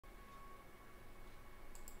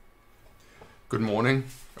Good morning.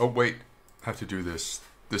 Oh wait, I have to do this.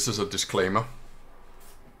 This is a disclaimer.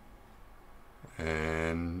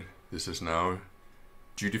 And this is now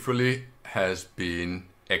dutifully has been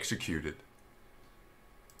executed.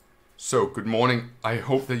 So good morning. I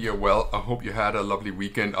hope that you're well. I hope you had a lovely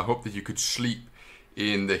weekend. I hope that you could sleep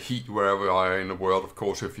in the heat wherever you are in the world. Of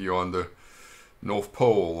course, if you're on the North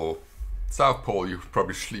Pole or South Pole, you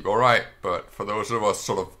probably sleep all right. But for those of us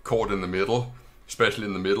sort of caught in the middle, especially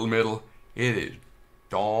in the middle, it is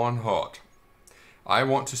darn hot. I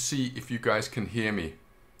want to see if you guys can hear me.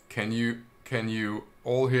 Can you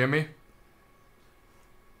all hear me?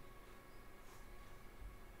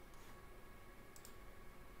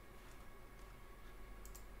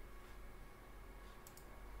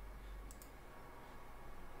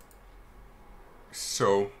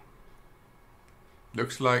 So,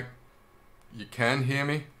 looks like you can hear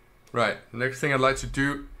me. Right, next thing I'd like to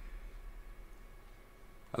do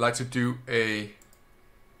a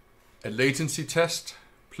latency test,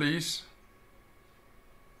 please.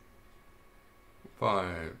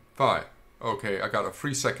 Five. Okay, I got a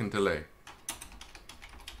 3-second delay.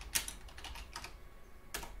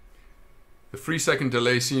 The 3-second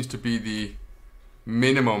delay seems to be the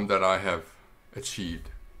minimum that I have achieved.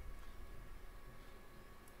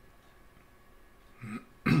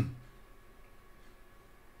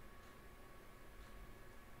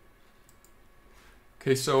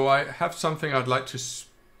 Okay, so I have something I'd like to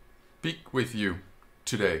speak with you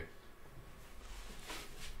today.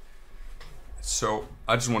 So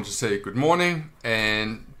I just want to say good morning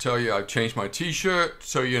and tell you I've changed my t-shirt,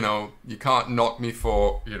 so you know you can't knock me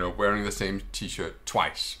for wearing the same t-shirt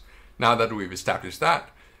twice. Now that we've established that,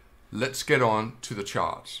 let's get on to the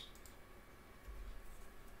charts.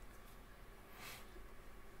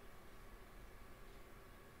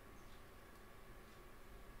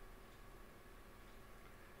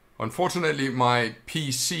 Unfortunately, my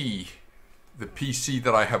PC, the PC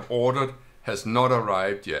that I have ordered, has not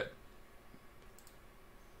arrived yet.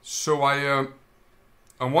 So I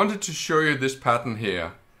wanted to show you this pattern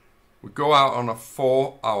here. We go out on a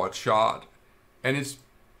 4-hour chart, and it's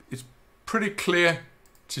pretty clear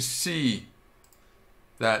to see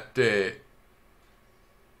that it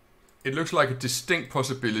looks like a distinct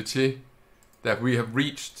possibility that we have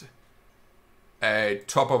reached a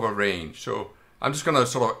top of a range. So I'm just going to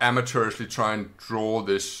sort of amateurishly try and draw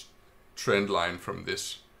this trend line from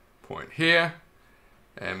this point here.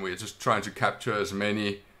 And we're just trying to capture as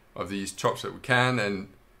many of these tops that we can. And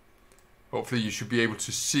hopefully you should be able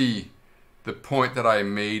to see the point that I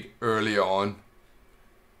made earlier on.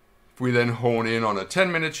 If we then hone in on a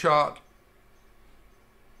 10-minute chart,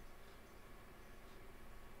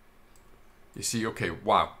 you see, okay,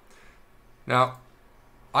 wow. Now,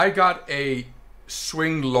 I got a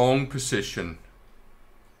swing long position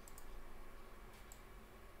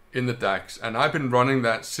in the DAX, and I've been running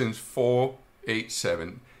that since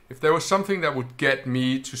 487. If there was something that would get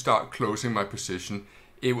me to start closing my position,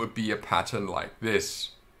 it would be a pattern like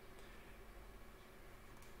this.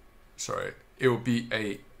 Sorry, it would be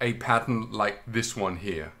a pattern like this one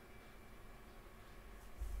here.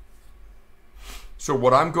 So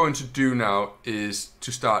what I'm going to do now is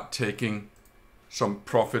to start taking some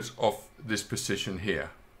profits off this position here.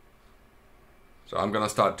 So I'm going to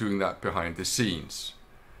start doing that behind the scenes.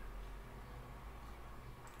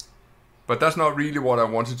 But that's not really what I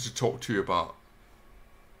wanted to talk to you about.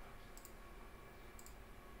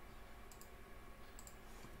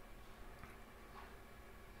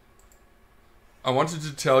 I wanted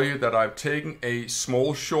to tell you that I've taken a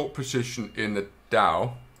small short position in the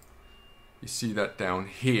Dow. You see that down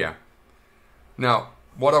here. Now,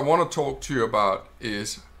 what I want to talk to you about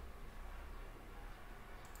is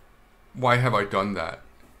why have I done that?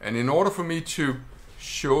 And in order for me to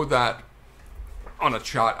show that on a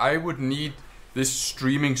chart, I would need this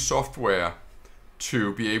streaming software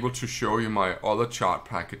to be able to show you my other chart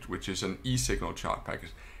package, which is an e-signal chart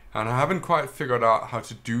package. And I haven't quite figured out how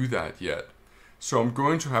to do that yet. So I'm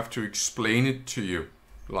going to have to explain it to you,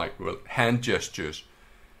 like, well, hand gestures.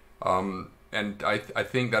 And I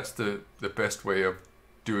think that's the best way of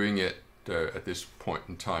doing it at this point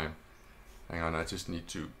in time. Hang on, I just need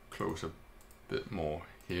to close a bit more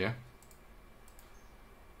here.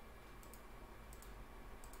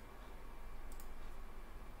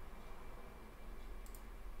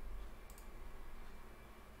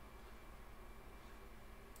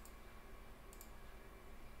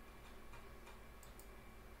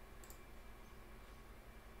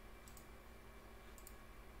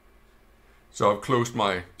 So I've closed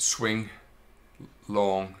my swing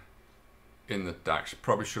long in the DAX.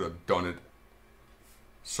 Probably should have done it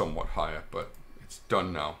somewhat higher, but it's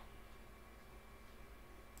done now.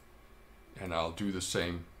 And I'll do the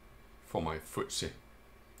same for my FTSE.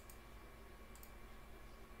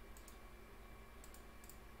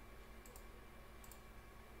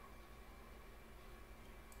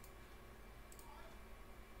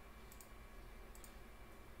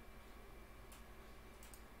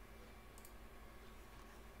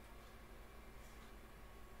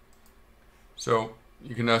 So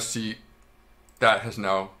you can now see that has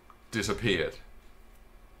now disappeared.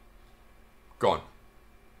 Gone.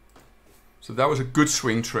 So that was a good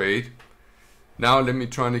swing trade. Now let me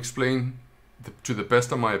try and explain to the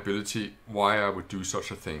best of my ability why I would do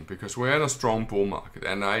such a thing. Because we're in a strong bull market,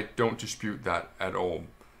 and I don't dispute that at all.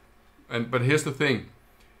 But here's the thing.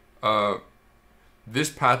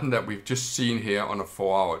 This pattern that we've just seen here on a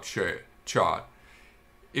 4-hour chart,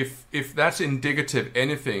 if that's indicative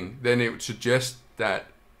anything, then it would suggest that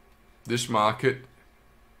this market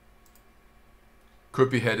could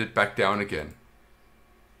be headed back down again.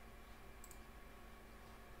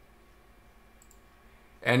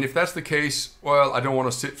 And if that's the case, well, I don't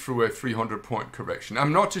want to sit through a 300-point correction.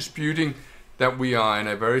 I'm not disputing that we are in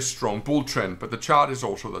a very strong bull trend, but the chart is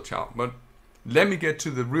also the chart. But let me get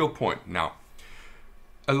to the real point now.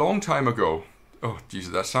 A long time ago, oh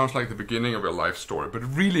Jesus, that sounds like the beginning of a life story, but it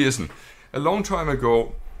really isn't. A long time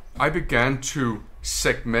ago, I began to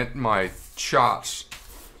segment my charts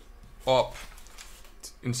up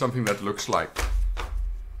in something that looks like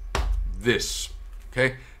this,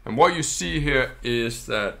 okay? And what you see here is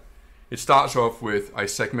that it starts off with, I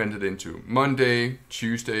segmented into Monday,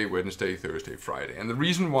 Tuesday, Wednesday, Thursday, Friday. And the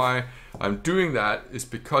reason why I'm doing that is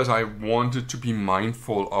because I wanted to be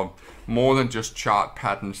mindful of more than just chart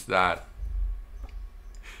patterns that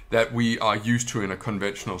we are used to in a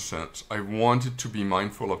conventional sense. I wanted to be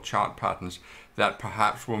mindful of chart patterns that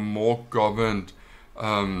perhaps were more governed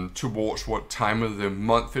towards what time of the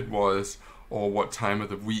month it was or what time of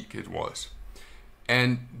the week it was.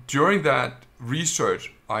 And during that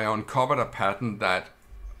research, I uncovered a pattern that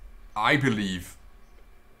I believe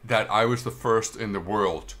that I was the first in the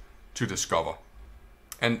world to discover.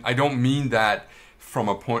 And I don't mean that from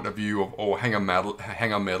a point of view of, oh, hang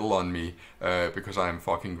a medal on me because I am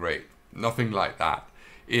fucking great. Nothing like that.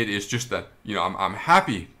 It is just that, you know, I'm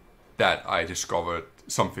happy that I discovered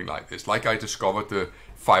something like this. Like I discovered the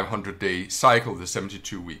 500-day cycle, the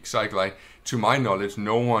 72-week cycle. To my knowledge,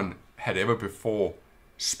 no one had ever before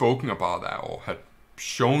spoken about that or had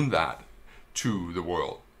shown that to the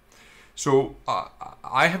world. So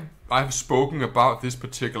I have spoken about this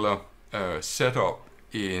particular setup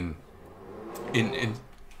in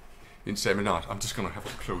seminars. I'm just gonna have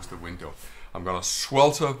to close the window. I'm gonna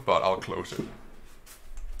swelter, but I'll close it.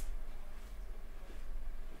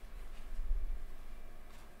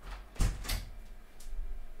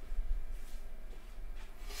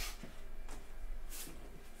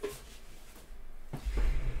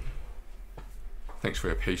 Thanks for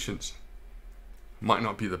your patience. Might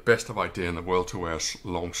not be the best of idea in the world to wear a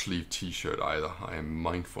long sleeve t-shirt either. I am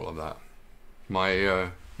mindful of that.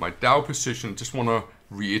 My Dow position, just want to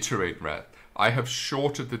reiterate that. I have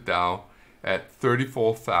shorted the Dow at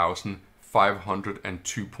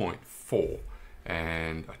 34,502.4.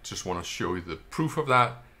 And I just want to show you the proof of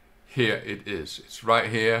that. Here it is. It's right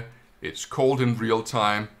here. It's called in real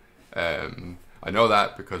time. I know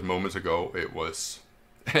that because moments ago it was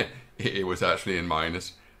it was actually in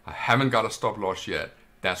minus. I haven't got a stop loss yet.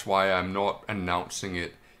 That's why I'm not announcing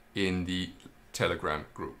it in the Telegram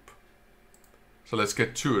group. So let's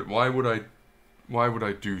get to it. Why would I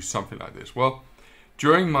do something like this? Well,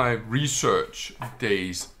 during my research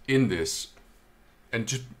days in this, and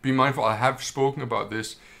just be mindful, I have spoken about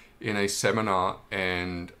this in a seminar,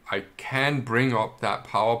 and I can bring up that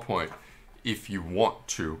PowerPoint if you want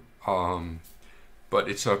to, but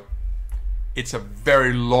it's a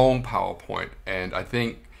very long PowerPoint, and I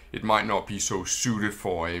think it might not be so suited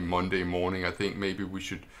for a Monday morning. I think maybe we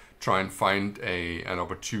should try and find an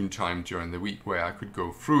opportune time during the week where I could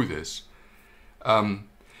go through this.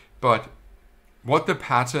 But what the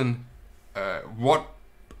pattern, what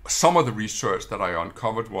some of the research that I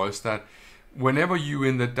uncovered was that whenever you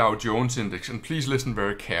in the Dow Jones index, and please listen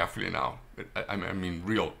very carefully now, I mean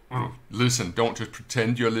listen, don't just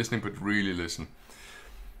pretend you're listening, but really listen.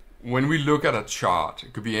 When we look at a chart,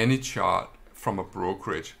 it could be any chart from a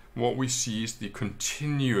brokerage, what we see is the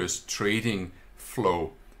continuous trading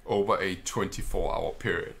flow over a 24-hour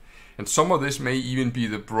period. And some of this may even be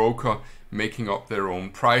the broker making up their own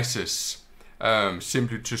prices,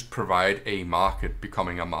 simply just provide a market,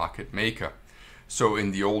 becoming a market maker. So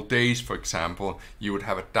in the old days, for example, you would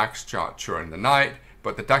have a DAX chart during the night,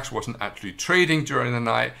 but the DAX wasn't actually trading during the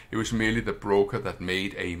night. It was merely the broker that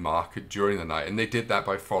made a market during the night, and they did that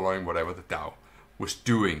by following whatever the Dow was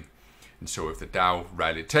doing. And so if the Dow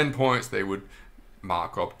rallied 10 points, they would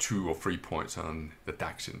mark up 2 or 3 points on the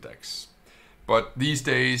DAX index. But these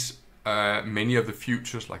days, many of the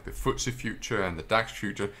futures, like the FTSE future and the DAX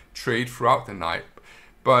future, trade throughout the night.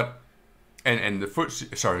 But and the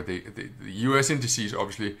FTSE, sorry, the US indices,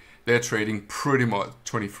 obviously, they're trading pretty much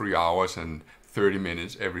 23 hours and 30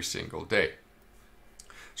 minutes every single day.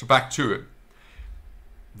 So back to it.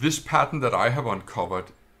 This pattern that I have uncovered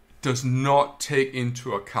does not take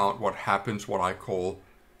into account what happens, what I call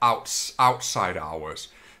outside hours.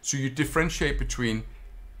 So you differentiate between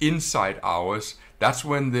inside hours. That's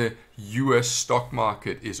when the US stock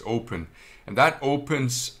market is open, and that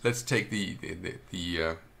opens, let's take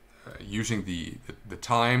using the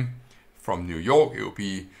time from New York, it will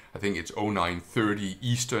be, I think it's 09:30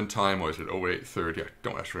 Eastern time, or is it 08:30? I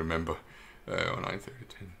don't actually remember. 09:30, 10,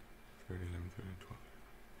 30, 11, 30, 12.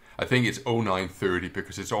 I think it's 09:30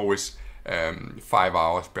 because it's always 5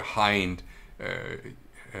 hours behind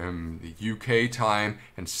the UK time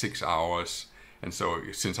and 6 hours. And so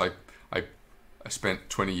since I spent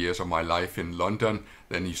 20 years of my life in London,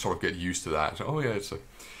 then you sort of get used to that. So, oh yeah, it's a...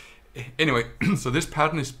 Anyway, so this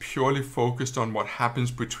pattern is purely focused on what happens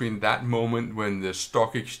between that moment when the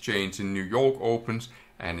stock exchange in New York opens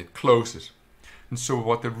and it closes. And so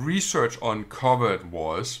what the research uncovered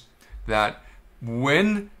was that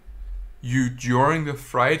when you, during the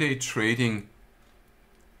Friday trading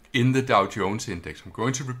in the Dow Jones index, I'm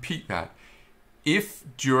going to repeat that, if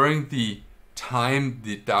during the time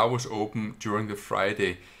the Dow was open during the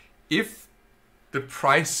Friday, if the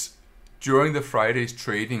price during the Friday's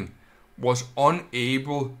trading was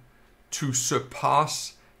unable to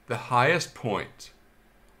surpass the highest point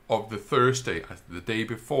of the Thursday, the day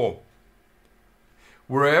before,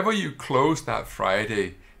 wherever you closed that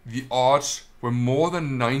Friday, the odds were more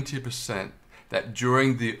than 90% that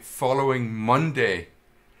during the following Monday,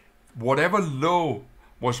 whatever low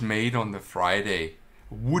was made on the Friday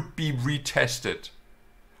would be retested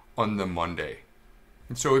on the Monday.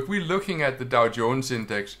 And so if we're looking at the Dow Jones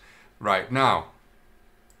index right now,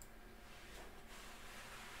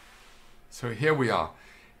 so here we are,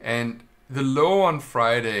 and the low on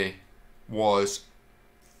Friday was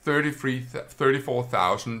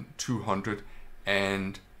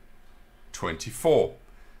 34,224.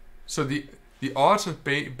 So the odds of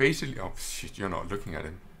basically, oh shit, you're not looking at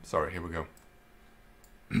it. Sorry, here we go.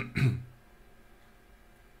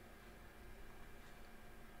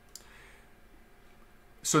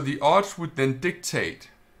 So the odds would then dictate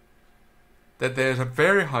that there's a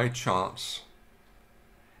very high chance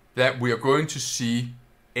that we are going to see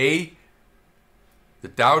the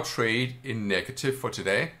Dow Trade in negative for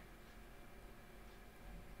today,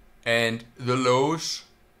 and the lows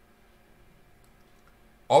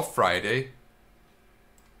of Friday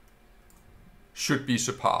should be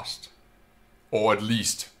surpassed, or at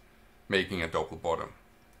least making a double bottom.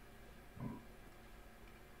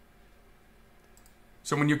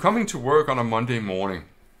 So when you're coming to work on a Monday morning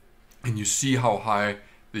and you see how high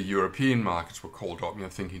the European markets were called up, you're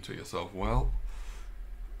thinking to yourself, well,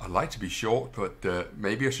 I'd like to be short, but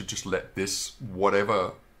maybe I should just let this,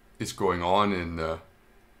 whatever is going on in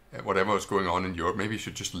Europe, maybe you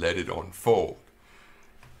should just let it unfold.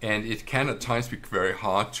 And it can at times be very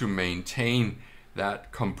hard to maintain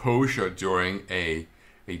that composure during a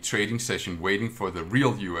trading session, waiting for the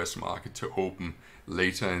real US market to open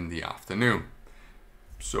later in the afternoon.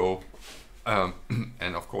 So,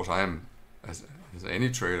 and of course I am, as any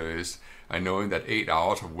trader is, I know that 8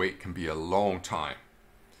 hours of wait can be a long time.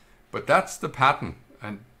 But that's the pattern,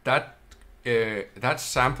 and that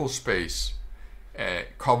sample space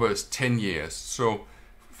covers 10 years. So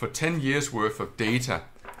for 10 years worth of data,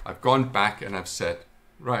 I've gone back and I've said,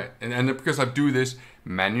 right, and because I do this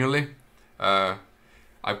manually,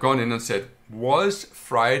 I've gone in and said, was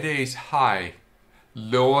Friday's high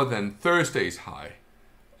lower than Thursday's high?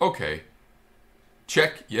 Okay,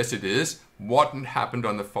 check, yes it is. What happened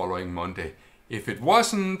on the following Monday? If it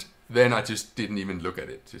wasn't, then I just didn't even look at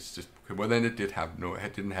it. It's just, well, then it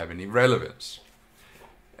didn't have any relevance.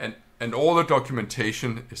 And all the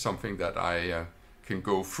documentation is something that I can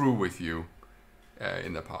go through with you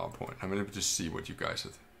in the PowerPoint. I'm going to just see what you guys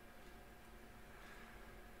have.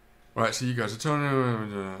 Right, so you guys are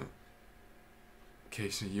telling okay,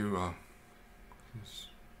 so you are.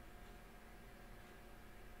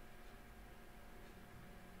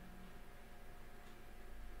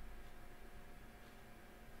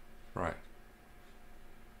 Right.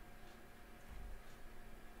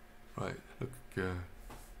 Right, look.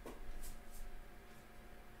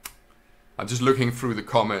 I'm just looking through the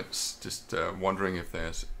comments, just wondering if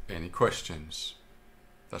there's any questions.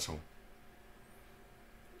 That's all.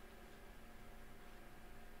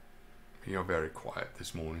 You're very quiet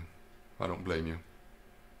this morning. I don't blame you.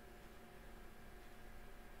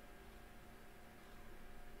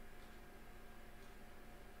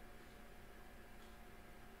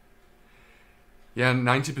 Yeah,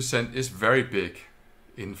 90% is very big.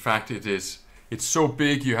 In fact, it's so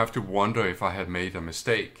big you have to wonder if I had made a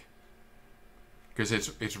mistake. Because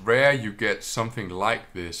it's rare you get something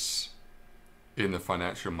like this in the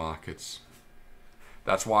financial markets.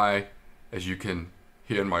 That's why, as you can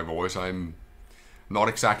hear in my voice, I'm not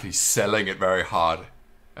exactly selling it very hard,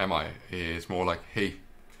 am I? It's more like, hey,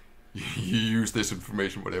 you use this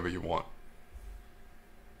information whatever you want.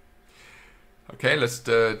 Okay, let's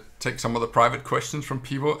take some of the private questions from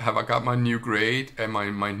people. Have I got my new grade and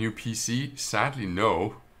my new PC? Sadly,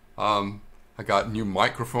 no. I got new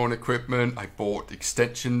microphone equipment. I bought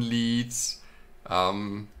extension leads.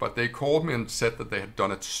 But they called me and said that they had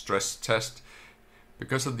done a stress test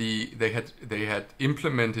because of they had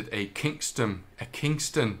implemented a Kingston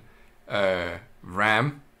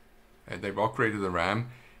RAM. They've upgraded the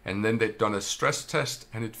RAM, and then they'd done a stress test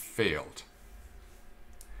and it failed.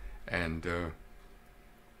 And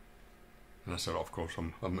I said, of course,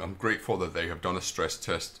 I'm grateful that they have done a stress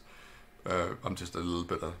test. I'm just a little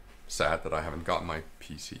bit sad that I haven't got my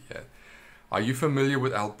PC yet. Are you familiar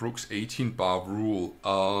with Al Brooks' 18-bar rule?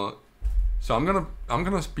 So I'm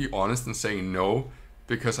gonna be honest and say no,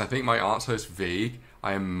 because I think my answer is vague.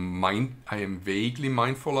 I am vaguely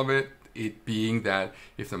mindful of it. It being that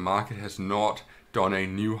if the market has not done a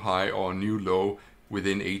new high or a new low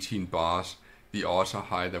within 18 bars, the odds are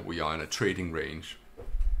high that we are in a trading range.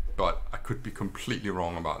 But I could be completely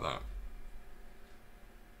wrong about that.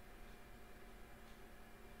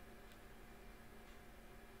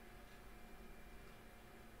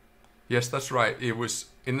 Yes, that's right. It was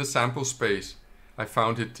in the sample space. I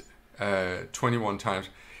found it 21 times.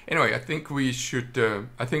 Anyway, I think we should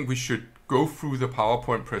go through the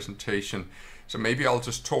PowerPoint presentation. So maybe I'll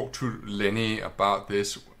just talk to Lenny about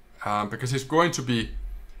this because it's going to be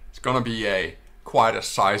quite a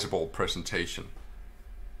sizable presentation.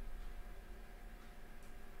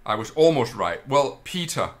 I was almost right. Well,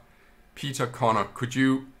 Peter Connor,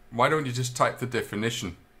 why don't you just type the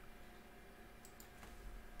definition?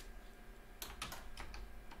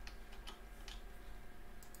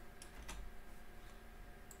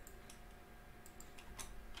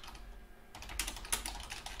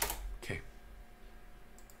 Okay.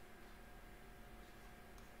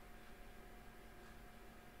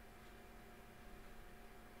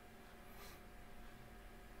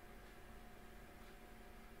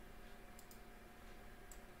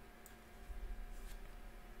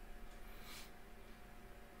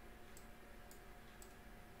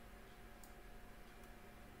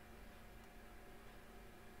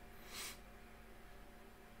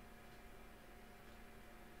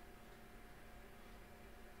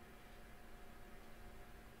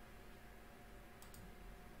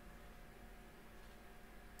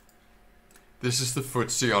 This is the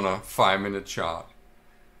FTSE on a 5-minute chart.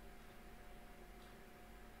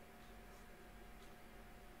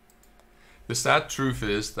 The sad truth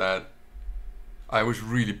is that I was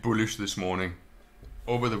really bullish this morning.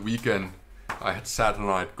 Over the weekend, I had sat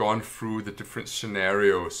and I had gone through the different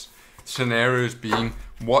scenarios. Scenarios being,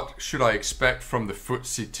 what should I expect from the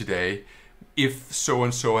FTSE today if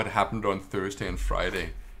so-and-so had happened on Thursday and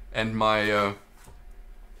Friday? And my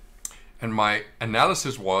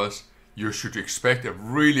analysis was, you should expect a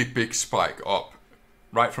really big spike up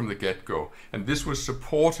right from the get-go. And this was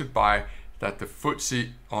supported by that the FTSE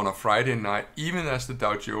on a Friday night, even as the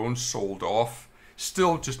Dow Jones sold off,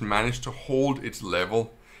 still just managed to hold its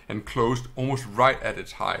level and closed almost right at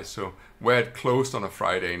its high. So where it closed on a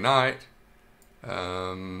Friday night, if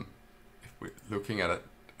we're looking at a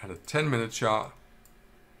 10-minute chart,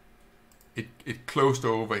 it closed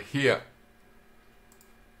over here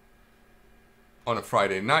on a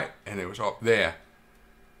Friday night, and it was up there.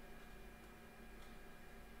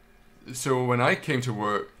 So when I came to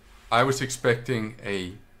work, I was expecting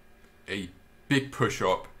a big push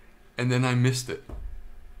up, and then I missed it.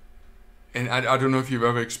 And I don't know if you've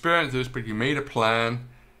ever experienced this, but you made a plan,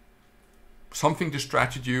 something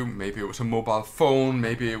distracted you, maybe it was a mobile phone,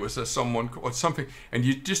 maybe it was someone or something, and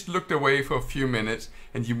you just looked away for a few minutes,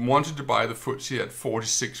 and you wanted to buy the FTSE at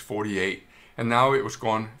 46, 48, and now it was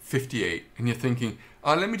gone 58, and you're thinking,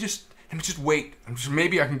 let me just wait,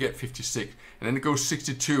 maybe I can get 56, and then it goes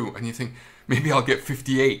 62, and you think maybe I'll get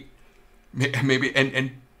 58, maybe. I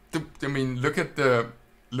mean, look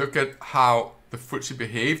at how the FTSE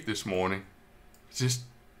behaved this morning. Just,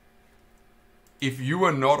 if you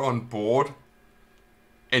were not on board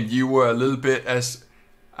and you were a little bit as,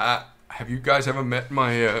 have you guys ever met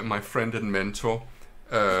my friend and mentor,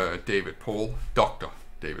 David Paul, Dr.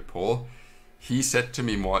 David Paul? He said to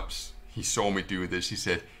me once, he saw me do this, he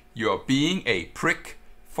said, "You're being a prick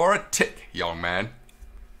for a tick, young man."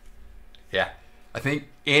 Yeah, I think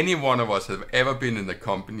any one of us have ever been in the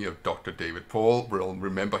company of Dr. David Paul will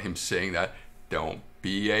remember him saying that. Don't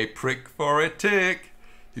be a prick for a tick.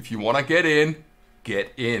 If you want to get in,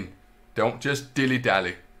 get in. Don't just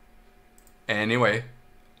dilly-dally. Anyway,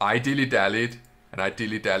 I dilly-dallied, and I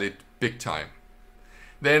dilly-dallied big time.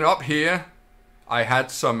 Then up here, I had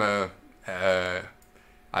some, I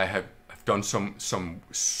have done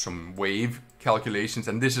some wave calculations,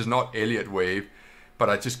 and this is not Elliott wave, but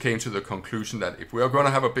I just came to the conclusion that if we are going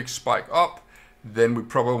to have a big spike up, then we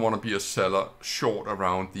probably want to be a seller short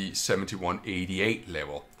around the 71.88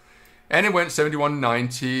 level. And it went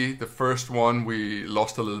 71.90. The first one we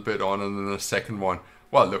lost a little bit on, and then the second one,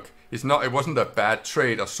 well, look, it wasn't a bad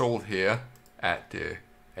trade. I sold here at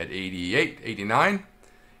 88, 89,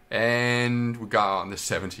 and we got on the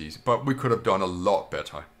 70s, but we could have done a lot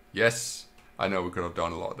better. Yes, I know we could have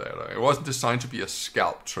done a lot better. It wasn't designed to be a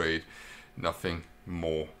scalp trade, nothing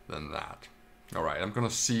more than that. All right, I'm going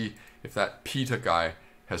to see if that Peter guy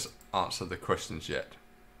has answered the questions yet.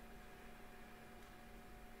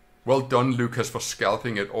 Well done, Lucas, for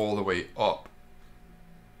scalping it all the way up.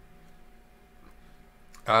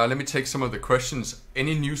 Let me take some of the questions.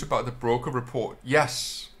 Any news about the broker report?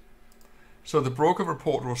 Yes. So the broker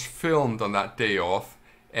report was filmed on that day off,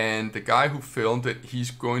 and the guy who filmed it, he's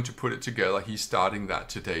going to put it together. He's starting that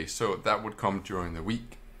today, so that would come during the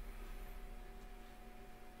week.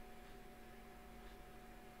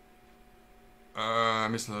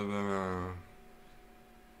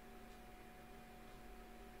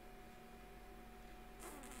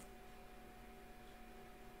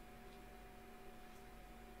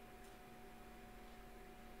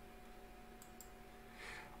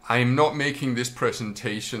 I'm not making this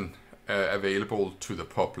presentation available to the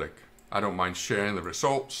public. I don't mind sharing the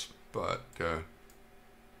results, but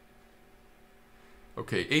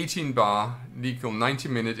okay, 18 bar equal 90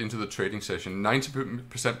 minutes into the trading session,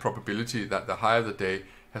 90% probability that the high of the day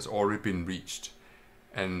has already been reached,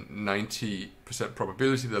 and 90%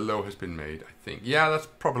 probability the low has been made. I think, yeah, that's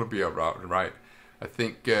probably about right. I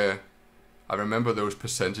think I remember those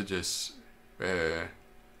percentages.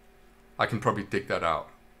 I can probably dig that out.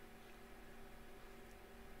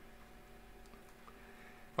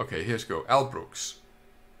 Okay, here's go. Al Brooks.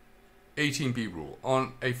 18B rule.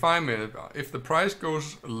 On a 5-minute bar, if the price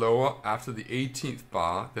goes lower after the 18th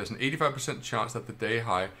bar, there's an 85% chance that the day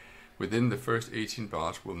high within the first 18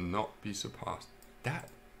 bars will not be surpassed. That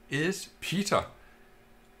is Peter.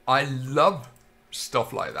 I love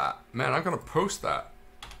stuff like that. Man, I'm going to post that.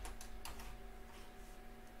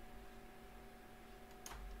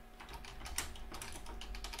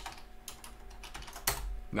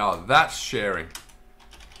 Now that's sharing.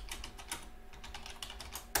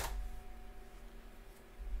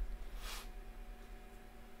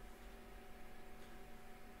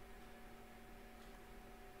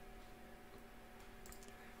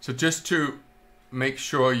 So just to make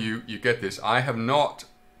sure you get this, I have not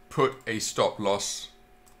put a stop loss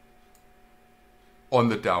on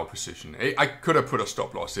the Dow position. I could have put a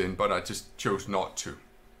stop loss in, but I just chose not to.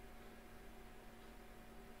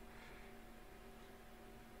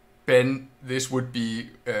 Ben, this would be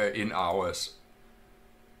in hours.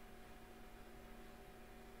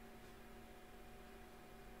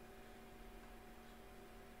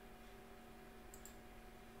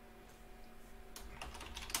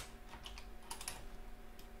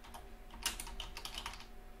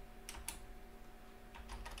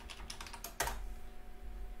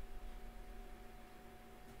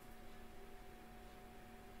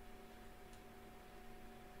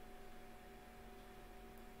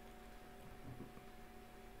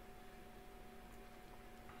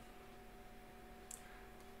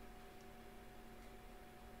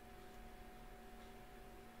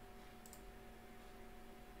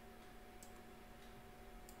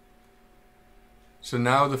 So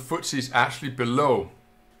now the FTSE is actually below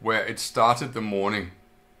where it started the morning.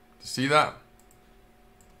 You see that?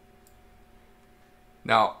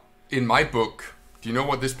 Now, in my book, do you know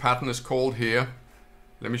what this pattern is called here?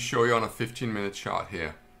 Let me show you on a 15-minute chart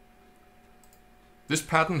here. This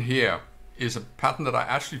pattern here is a pattern that I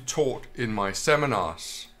actually taught in my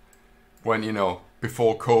seminars. When, you know,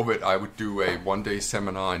 before COVID, I would do a one-day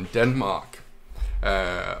seminar in Denmark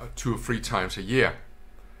 2 or 3 times a year.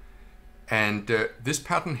 And this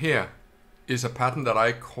pattern here is a pattern that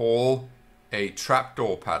I call a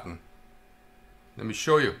trapdoor pattern. Let me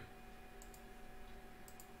show you.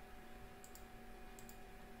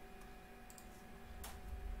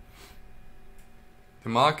 The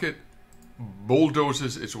market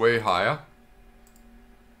bulldozes its way higher.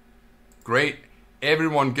 Great.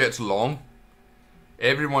 Everyone gets long.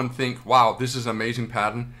 Everyone think, wow, this is an amazing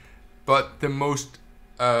pattern. But the most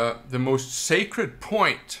sacred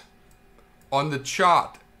point on the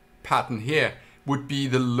chart pattern here would be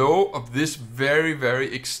the low of this very,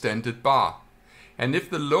 very extended bar. And if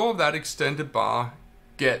the low of that extended bar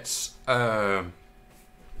gets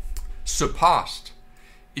surpassed,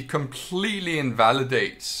 it completely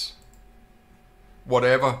invalidates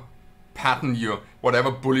whatever pattern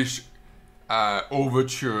whatever bullish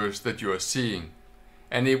overtures that you are seeing.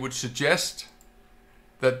 And it would suggest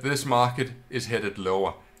that this market is headed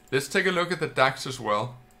lower. Let's take a look at the DAX as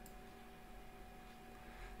well.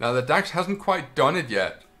 Now the DAX hasn't quite done it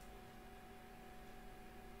yet.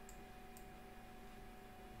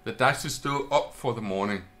 The DAX is still up for the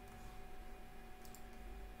morning.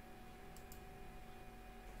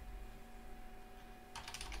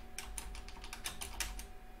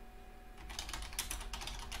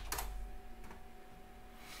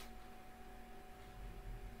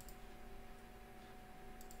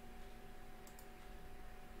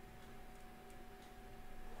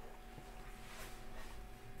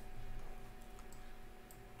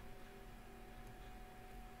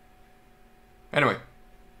 Anyway,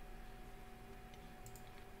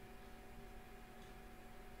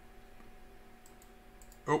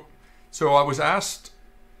 so I was asked,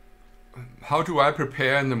 how do I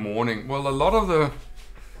prepare in the morning? Well, a lot of the,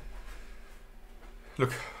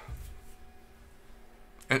 look,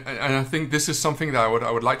 and I think this is something that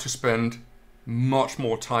I would like to spend much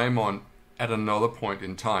more time on at another point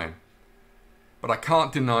in time. But I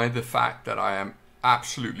can't deny the fact that I am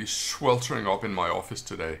absolutely sweltering up in my office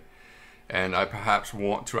today. And I perhaps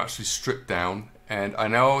want to actually strip down. And I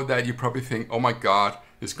know that you probably think, oh my God,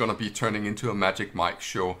 it's going to be turning into a Magic Mike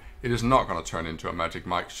show. It is not going to turn into a Magic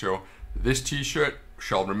Mike show. This t-shirt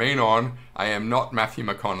shall remain on. I am not Matthew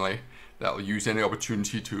McConaughey that will use any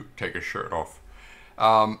opportunity to take a shirt off.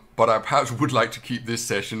 But I perhaps would like to keep this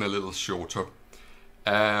session a little shorter.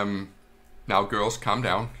 Now girls, calm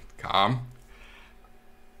down. Calm.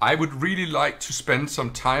 I would really like to spend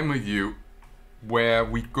some time with you where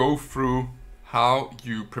we go through how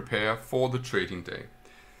you prepare for the trading day.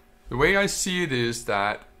 The way I see it is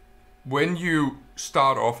that when you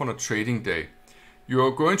start off on a trading day, you're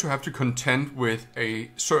going to have to contend with a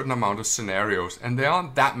certain amount of scenarios, and there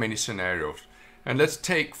aren't that many scenarios. And let's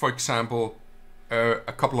take, for example,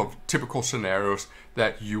 a couple of typical scenarios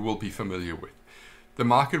that you will be familiar with. The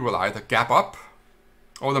market will either gap up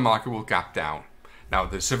or the market will gap down. Now,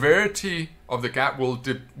 the severity of the gap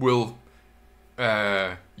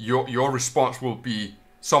your response will be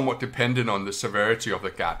somewhat dependent on the severity of the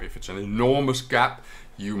gap. If it's an enormous gap,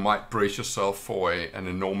 you might brace yourself for an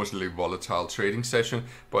enormously volatile trading session.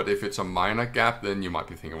 But if it's a minor gap, then you might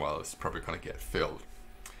be thinking, well, it's probably going to get filled.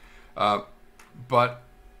 But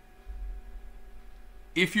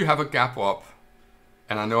if you have a gap up,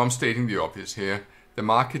 and I know I'm stating the obvious here, the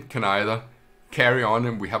market can either carry on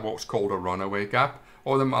and we have what's called a runaway gap,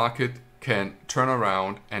 or the market can turn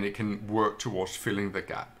around and it can work towards filling the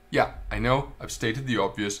gap. Yeah, I know I've stated the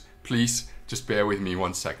obvious. Please just bear with me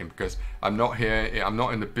 1 second, because I'm not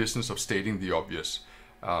in the business of stating the obvious.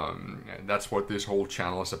 That's what this whole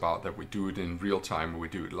channel is about, that we do it in real time, we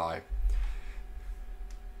do it live.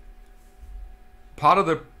 Part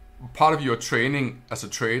of your training as a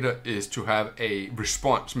trader is to have a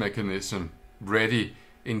response mechanism ready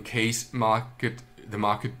in case the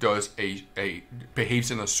market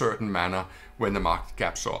behaves in a certain manner when the market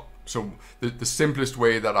gaps up. So the simplest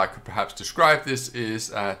way that I could perhaps describe this is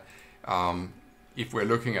that if we're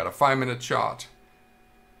looking at a 5-minute chart,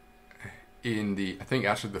 I think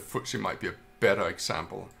actually the FTSE might be a better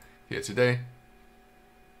example here today.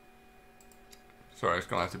 Sorry, it's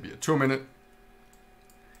gonna have to be a 2-minute.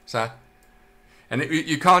 And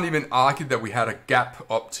you can't even argue that we had a gap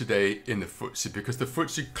up today in the FTSE, because the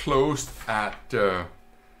FTSE closed at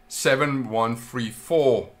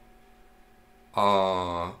 7134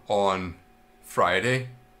 on Friday,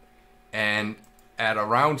 and at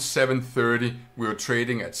around 7:30 we were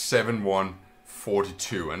trading at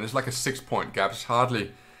 7142, and it's like a 6-point gap. It's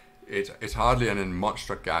hardly an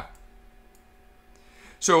monster gap.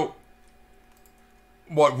 So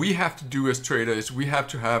what we have to do as traders is we have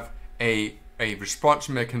to have a response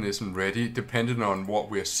mechanism ready depending on what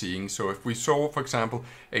we're seeing. So if we saw, for example,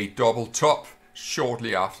 a double top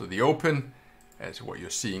shortly after the open, as what you're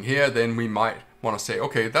seeing here, then we might want to say,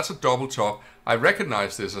 okay, that's a double top. I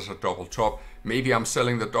recognize this as a double top. Maybe I'm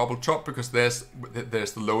selling the double top because there's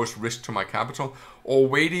the lowest risk to my capital. Or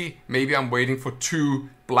maybe I'm waiting for 2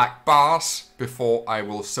 black bars before I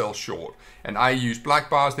will sell short. And I use black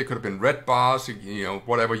bars. They could have been red bars,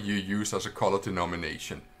 whatever you use as a color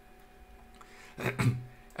denomination.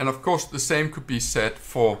 And of course, the same could be said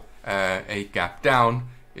for a gap down.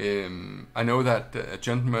 I know that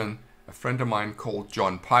a friend of mine called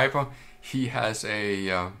John Piper, he has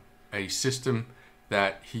a system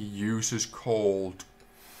that he uses called,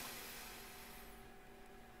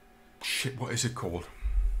 what is it called?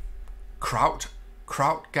 Kraut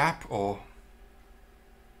gap or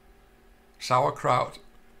sauerkraut.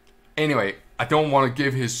 Anyway, I don't want to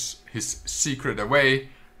give his secret away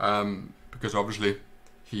because obviously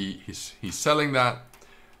he's selling that.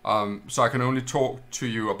 So I can only talk to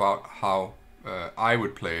you about how I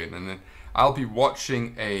would play it, and then I'll be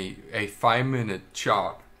watching a 5-minute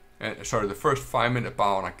chart. The first 5-minute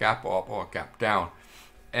bar on a gap up or a gap down,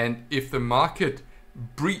 and if the market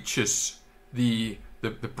breaches the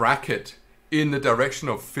bracket in the direction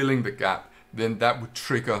of filling the gap, then that would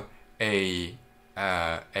trigger a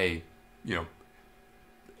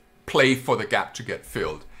play for the gap to get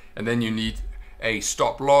filled, and then you need a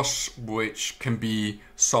stop loss, which can be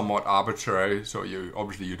somewhat arbitrary. So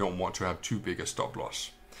you don't want to have too big a stop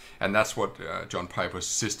loss, and that's what John Piper's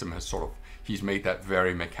system has he's made that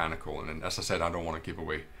very mechanical. And as I said, I don't want to give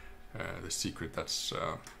away the secret. That's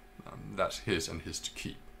his and his to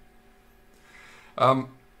keep. And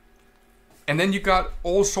then you got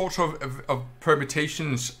all sorts of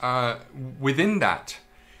permutations within that.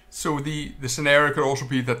 So the scenario could also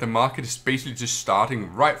be that the market is basically just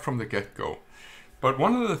starting right from the get-go. But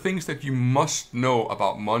one of the things that you must know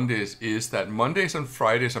about Mondays is that Mondays and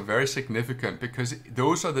Fridays are very significant because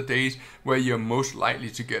those are the days where you're most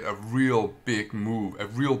likely to get a real big move, a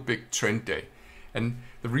real big trend day. And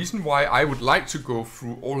the reason why I would like to go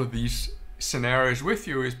through all of these scenarios with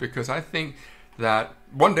you is because I think that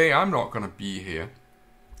one day I'm not going to be here,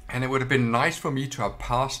 and it would have been nice for me to have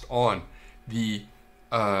passed on the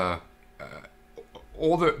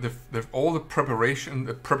all the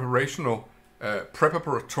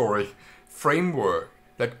preparatory framework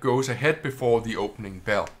that goes ahead before the opening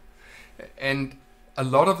bell. And a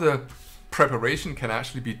lot of the preparation can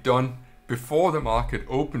actually be done before the market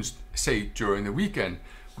opens, say during the weekend,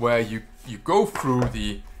 where you go through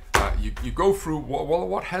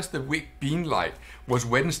what has the week been like? Was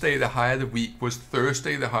Wednesday the high of the week? Was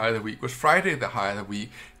Thursday the high of the week? Was Friday the high of the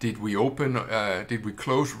week? Did we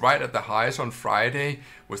close right at the highs on Friday?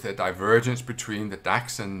 Was there divergence between the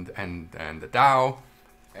DAX and the Dow?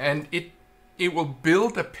 And it will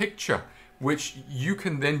build a picture which you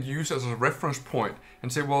can then use as a reference point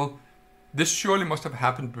and say, well, this surely must have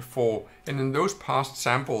happened before. And in those past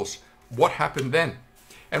samples, what happened then?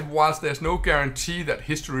 And whilst there's no guarantee that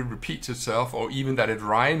history repeats itself or even that it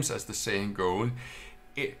rhymes, as the saying goes,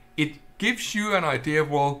 it gives you an idea,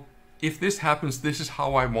 well, if this happens, this is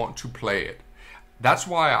how I want to play it. That's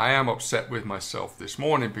why I am upset with myself this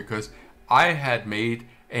morning, because I had made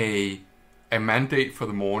a mandate for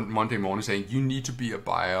the Monday morning saying you need to be a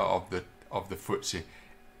buyer of the FTSE.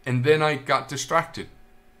 And then I got distracted.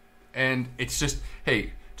 And it's just,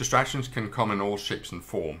 hey, distractions can come in all shapes and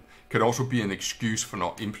form. Could also be an excuse for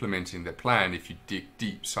not implementing the plan if you dig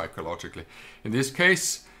deep psychologically. In this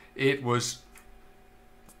case, it was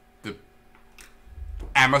the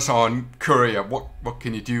Amazon courier. What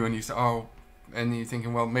can you do? And you say, oh, and you're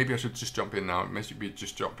thinking, well, maybe I should just jump in now. Maybe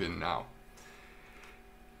just jump in now.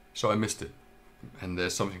 So I missed it, and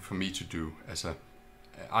there's something for me to do.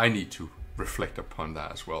 I need to reflect upon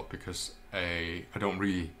that as well, because I'm not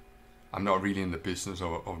really in the business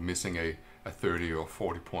of missing a 30 or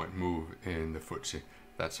 40 point move in the FTSE.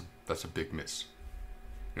 That's a big miss.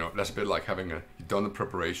 That's a bit like you've done the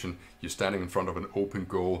preparation, you're standing in front of an open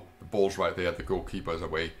goal, the ball's right there, the goalkeeper is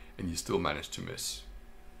away, and you still manage to miss.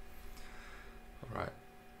 All right.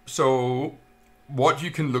 So what you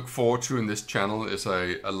can look forward to in this channel is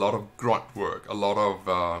a lot of grunt work, a lot of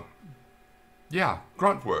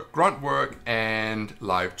grunt work and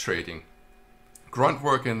live trading. Grunt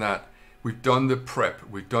work in that we've done the prep,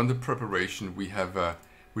 we've done the preparation, we've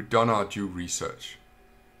done our due research.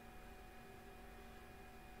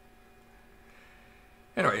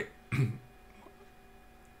 Anyway,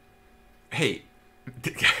 hey,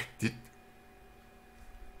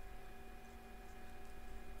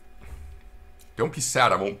 don't be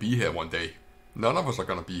sad I won't be here one day. None of us are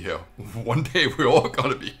going to be here. One day we're all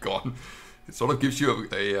going to be gone. It sort of gives you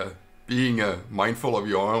being mindful of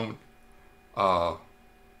your own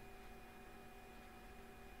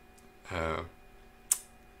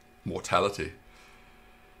mortality.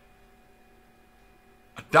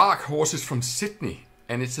 A dark horse is from Sydney,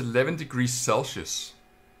 and it's 11 degrees Celsius.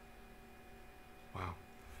 Wow.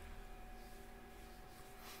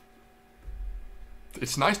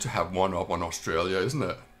 It's nice to have one up on Australia, isn't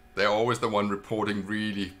it? They're always the one reporting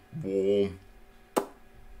really warm.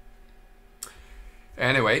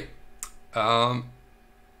 Anyway, I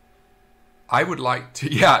would like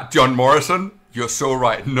to, yeah, John Morrison, you're so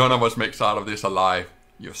right. None of us makes out of this alive.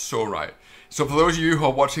 You're so right. So for those of you who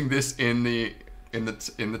are watching this in the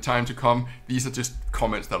time to come, these are just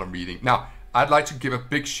comments that I'm reading. Now, I'd like to give a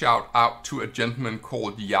big shout out to a gentleman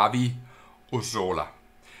called Yavi Ozola.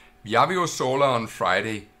 Yavi Ozola on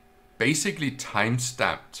Friday basically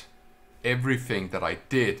time-stamped everything that I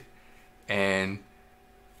did, and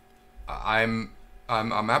I'm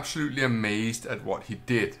absolutely amazed at what he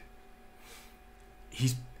did.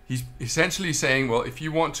 He's essentially saying, well, if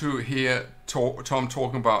you want to hear Tom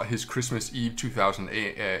talking about his Christmas Eve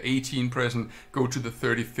 2018 present, go to the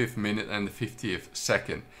 35th minute and the 50th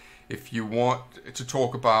second. If you want to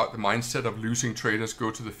talk about the mindset of losing traders, go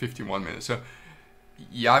to the 51 minutes. So,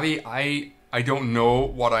 Yavi, I don't know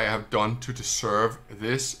what I have done to deserve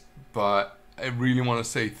this, but I really want to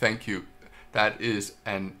say thank you. That is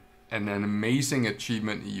an amazing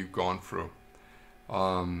achievement you've gone through.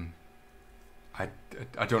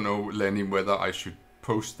 I don't know, Lenny, whether I should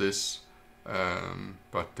post this,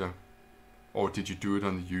 or did you do it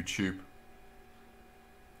on the YouTube?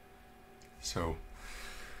 So,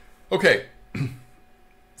 okay,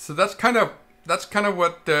 so that's kind of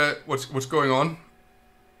what's going on.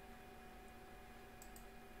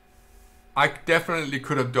 I definitely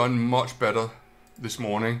could have done much better this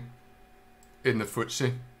morning in the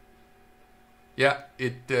FTSE. Yeah,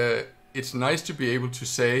 it's nice to be able to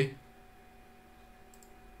say,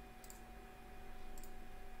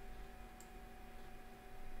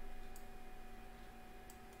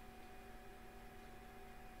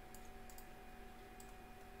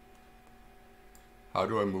 how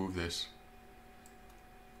do I move this?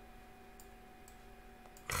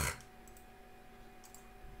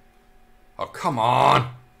 Oh, come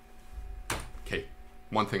on. Okay,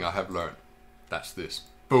 one thing I have learned, that's this.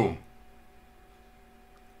 Boom.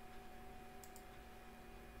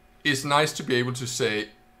 It's nice to be able to say,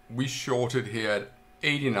 we shorted here at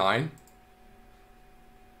 89.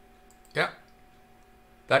 Yeah.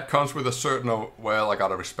 That comes with a certain, well, I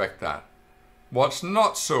gotta respect that. What's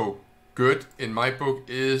not so good in my book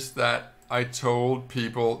is that I told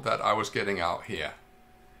people that I was getting out here.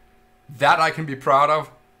 That I can be proud of.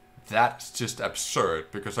 That's just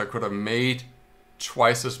absurd, because I could have made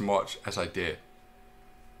twice as much as I did.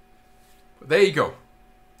 But there you go.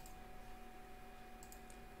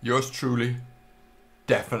 Yours truly,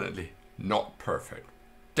 definitely not perfect.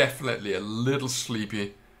 Definitely a little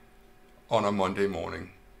sleepy on a Monday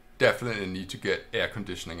morning. Definitely need to get air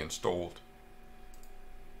conditioning installed.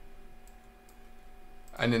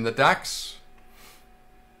 And in the DAX,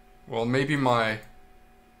 well, maybe my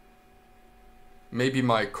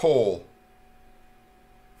call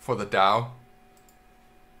for the Dow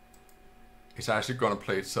is actually going to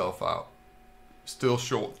play itself out. Still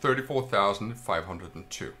short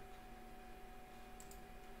 34,502.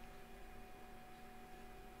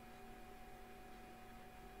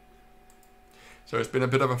 So it's been a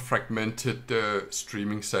bit of a fragmented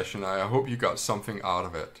streaming session. I hope you got something out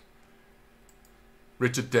of it.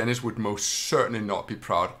 Richard Dennis would most certainly not be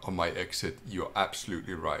proud of my exit. You're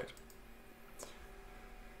absolutely right.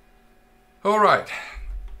 All right.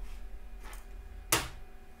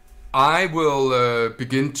 I will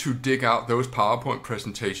begin to dig out those PowerPoint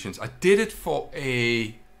presentations. I did it for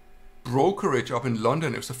a brokerage up in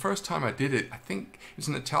London. It was the first time I did it. I think it's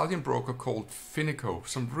an Italian broker called Finico.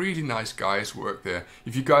 Some really nice guys work there.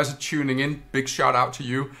 If you guys are tuning in, big shout out to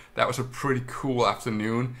you. That was a pretty cool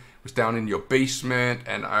afternoon. It was down in your basement,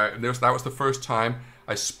 and that was the first time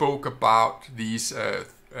I spoke about these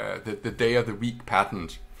the day of the week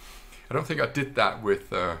patterns. I don't think I did that with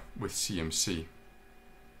CMC.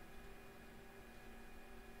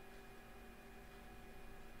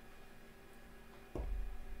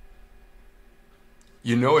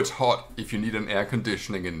 You know it's hot if you need an air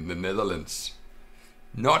conditioning in the Netherlands.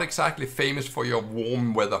 Not exactly famous for your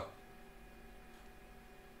warm weather.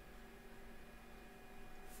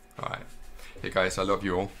 Alright. Hey guys, I love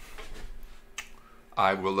you all.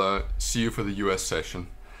 I will see you for the US session.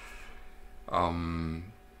 And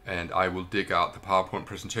I will dig out the PowerPoint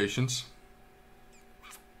presentations.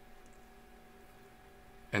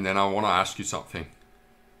 And then I want to ask you something.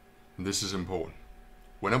 And this is important.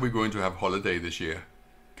 When are we going to have holiday this year?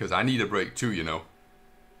 Because I need a break too, you know.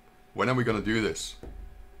 When are we going to do this?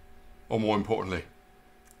 Or more importantly,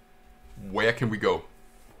 where can we go?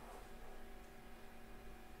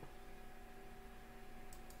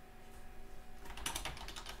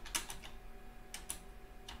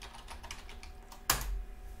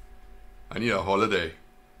 I need a holiday.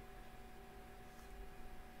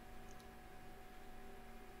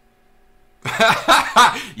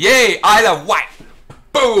 Yay, Isle of Wight.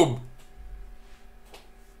 Boom.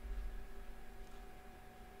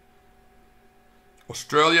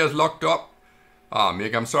 Australia is locked up. Ah,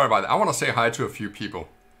 Mick, I'm sorry about that. I want to say hi to a few people.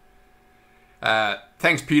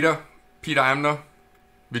 Thanks, Peter. Peter Amner,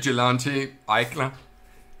 Vigilante, Eichler,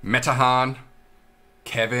 Metahan,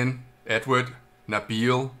 Kevin, Edward,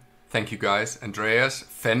 Nabil. Thank you guys. Andreas,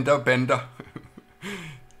 Fender Bender.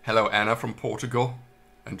 Hello, Anna from Portugal.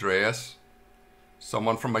 Andreas.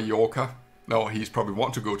 Someone from Mallorca. No, he's probably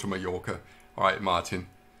want to go to Mallorca. All right, Martin.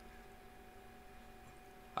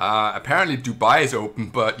 Apparently Dubai is open,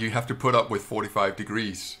 but you have to put up with 45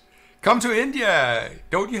 degrees. Come to India.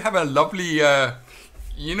 Don't you have a lovely...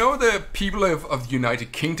 you know, the people of the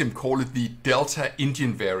United Kingdom call it the Delta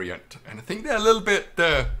Indian variant. And I think they're a little bit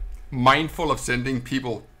mindful of sending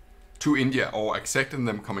people to India or accepting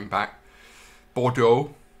them coming back.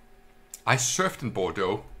 Bordeaux. I surfed in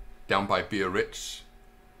Bordeaux, down by Biarritz.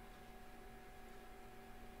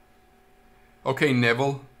 Okay,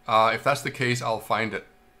 Neville. If that's the case, I'll find it.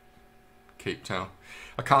 Cape Town.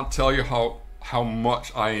 I can't tell you how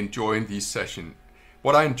much I enjoy in these sessions.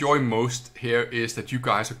 What I enjoy most here is that you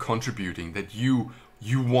guys are contributing, that you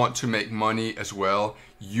want to make money as well.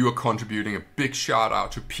 You are contributing. A big shout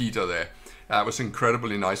out to Peter there. That was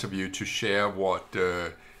incredibly nice of you to share what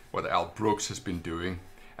Al Brooks has been doing.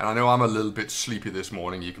 And I know I'm a little bit sleepy this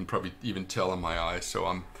morning. You can probably even tell in my eyes. So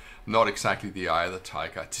I'm not exactly the eye of the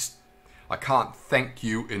tiger. I can't thank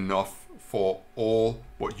you enough for all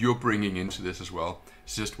what you're bringing into this as well.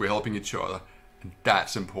 It's just we're helping each other. And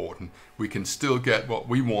that's important. We can still get what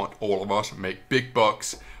we want, all of us, make big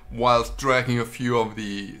bucks, whilst dragging a few of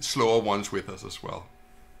the slower ones with us as well.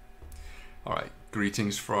 All right,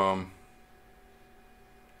 greetings from...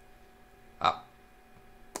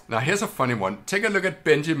 Now here's a funny one. Take a look at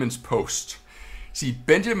Benjamin's post. See,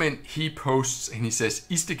 Benjamin, he posts and he says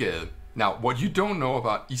Istegade. Now, what you don't know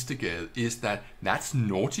about Istegade is that that's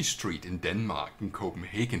Naughty Street in Denmark, in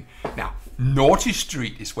Copenhagen. Now, Naughty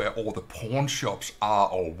Street is where all the pawn shops are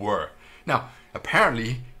or were. Now,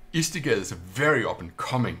 apparently, Istegade is very up and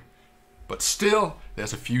coming. But still,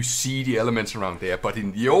 there's a few seedy elements around there. But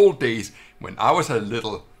in the old days, when I was a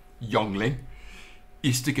little youngling,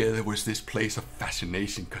 Istegade was this place of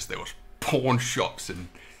fascination because there was pawn shops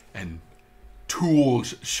and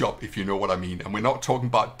tools shop, if you know what I mean. And we're not talking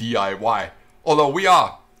about DIY, although we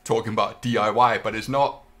are talking about DIY, but it's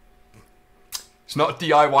not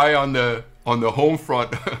DIY on the home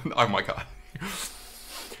front. Oh my god.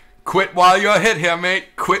 Quit while you're ahead here,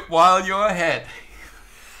 mate. Quit while you're ahead.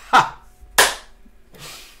 Ha.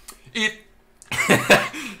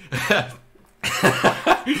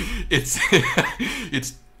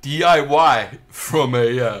 It's DIY from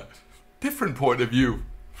a different point of view.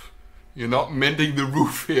 You're not mending the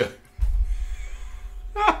roof here.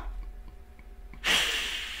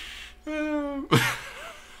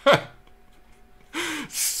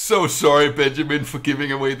 So sorry, Benjamin, for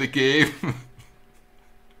giving away the game.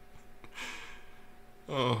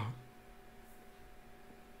 Oh.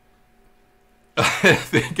 I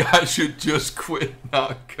think I should just quit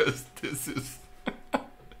now, because this is...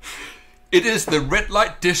 It is the red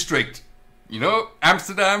light district. You know,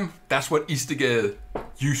 Amsterdam, that's what Istegade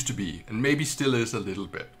used to be, and maybe still is a little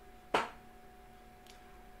bit.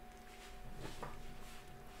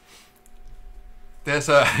 There's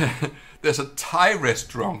a Thai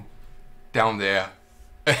restaurant down there,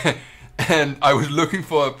 and I was looking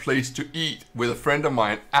for a place to eat with a friend of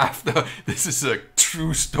mine after. This is a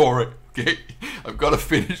true story, okay? I've got to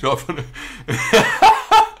finish off on it.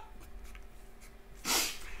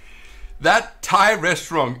 That Thai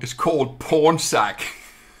restaurant is called Porn Sack.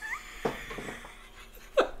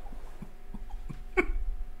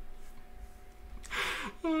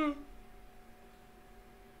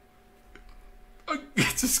 I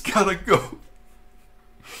just gotta go.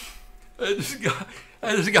 I just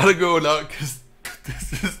gotta go now, because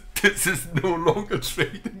this is no longer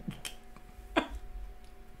trading.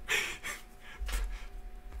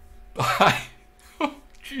 Bye. Oh,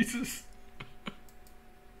 Jesus.